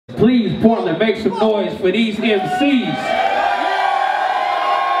Please, Portland, make some noise for these MCs.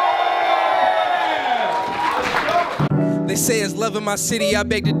 They say it's loving my city, I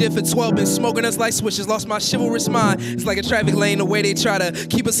beg to differ. 12 been smoking us like switches, lost my chivalrous mind. It's like a traffic lane, the way they try to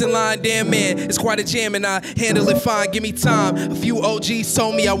keep us in line. Damn man, it's quite a jam and I handle it fine. Give me time. A few OGs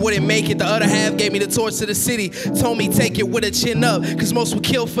told me I wouldn't make it. The other half gave me the torch to the city. Told me take it with a chin up, cause most would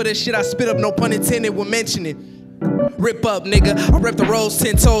kill for this shit I spit up, no pun intended when mentioning. Rip up, nigga. I rep the roads,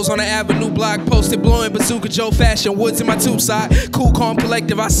 10 toes on the avenue block. Posted blowing bazooka Joe fashion. Woods in my tube side. Cool, calm,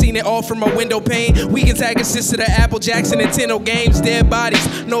 collective. I seen it all from my window pane. We can tag assist to the Apple Jackson Nintendo games. Dead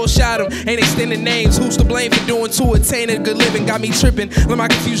bodies, no shot them. Ain't extending names. Who's to blame for doing to attain a good living? Got me tripping. Let my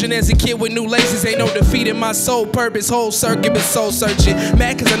confusion as a kid with new laces. Ain't no defeat in my soul purpose. Whole circuit been soul searching.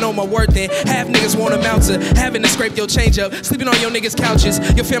 Mad cause I know my worth in. Half niggas won't amount to having to scrape your change up. Sleeping on your niggas' couches.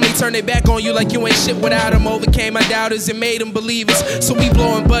 Your family turn their back on you like you ain't shit without them. Overcame my doubters and made them believers. So we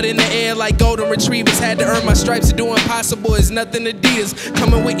blowing butt in the air like golden retrievers. Had to earn my stripes to do impossible. It's nothing Adidas.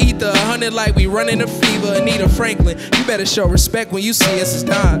 Coming with ether, 100 like we running a fever. Anita Franklin, you better show respect when you see us. It's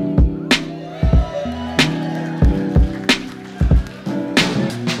time.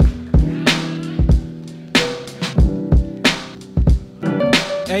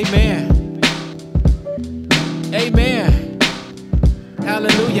 Amen. Amen.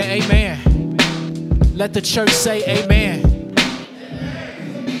 Hallelujah. Amen. Let the church say amen.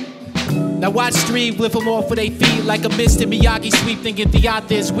 Now watch Street lift them off of their feet like a Mr. Miyagi sweep, thinking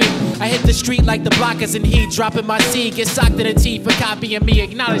theater is weak. I hit the street like the blockers in heat, dropping my seed, get socked in the teeth for copying me,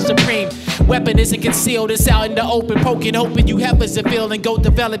 acknowledge supreme. Weapon isn't concealed, it's out in the open, poking, hoping you heifers to feel and go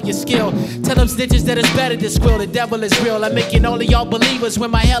develop your skill. Tell them snitches that it's better to squill, the devil is real. I'm making all of y'all believers when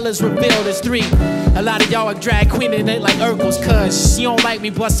my hell is revealed. It's 3. A lot of y'all are drag queening it like Urkel's, cuz you don't like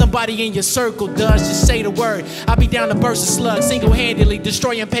me, but somebody in your circle does. Just say the word, I'll be down to burst a slug, single-handedly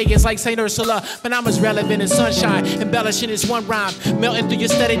destroying pagans like Saint Ursula. But I'm as relevant as sunshine, embellishing this one rhyme, melting through your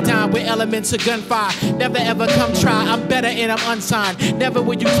steady time with elements of gunfire. Never ever come try, I'm better and I'm unsigned. Never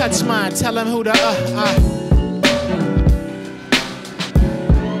will you touch mine, tell them who the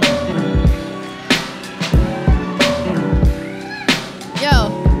Yo,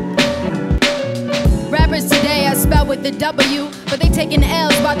 rappers today I spell with the W, but they taking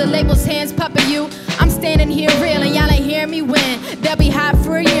L's while the label's hands puppet you. I'm standing here real and y'all ain't hear me win. They'll be hot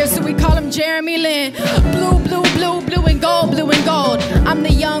for a year, so we call him Jeremy Lin. Blue, blue, blue, blue and gold, blue and gold. I'm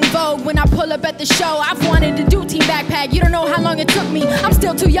the young Vogue when I pull up at the show. I've wanted to do Team Backpack, you don't know how long it took me. I'm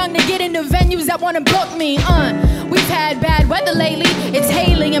still too young to get into venues that wanna book me. We've had bad weather lately, it's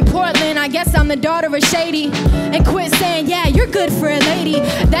hailing in Portland. I guess I'm the daughter of Shady. And quit saying, yeah, you're good for a lady.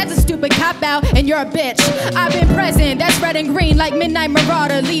 That's a stupid cop-out and you're a bitch. I've been present, that's red and green like Midnight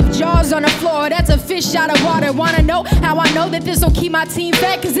Marauder. Leave jaws on the floor, that's a fish out of water. Wanna know how I know that this'll keep my team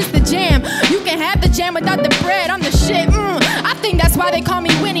fed? Cause it's the jam. You can have the jam without the bread, I'm the shit. I think that's why they call me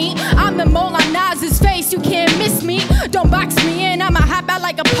Wynne. I'm the mole on Nas's face, you can't miss me. Don't box me in, I'ma hop out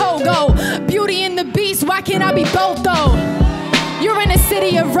like a pogo. Beauty and the Beast, why can't I be both though? You're in a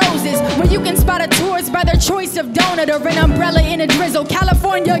city of roses, where you can spot a tourist by their choice of donut or an umbrella in a drizzle.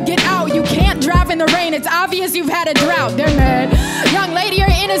 California, get out, you can't drive in the rain. It's obvious you've had a drought, they're mad. Young lady, your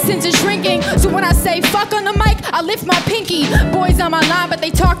innocence is shrinking. So when I say fuck on the mic, I lift my pinky. Boys on my line, but they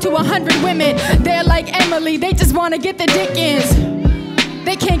talk to 100 women. They're like Emily, they just wanna get the Dickens.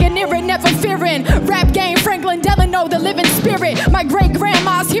 They can't get near it, never fearing. Rap game, Franklin Delano, the living spirit. My great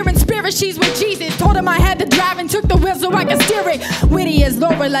grandma's here in spirit, she's with Jesus. Told him I had to drive and took the wheel so I could steer it. Witty as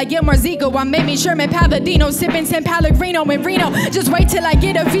Laura like Gilmore Zico. I'm Mamie Sherman Palladino, sipping San Pellegrino in Reno. Just wait till I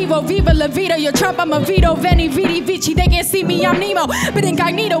get a Vivo, Viva La Vida. Your Trump, I'm a Vito, Veni, Vidi, Vici. They can't see me, I'm Nemo. But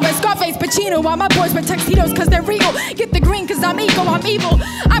incognito and Scarface Pacino. All my boys wear tuxedos cause they're regal. Get the green cause I'm eco, I'm evil.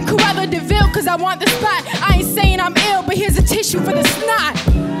 I'm Cruella DeVille cause I want the spot. I ain't saying I'm ill, but here's a tissue for the snot.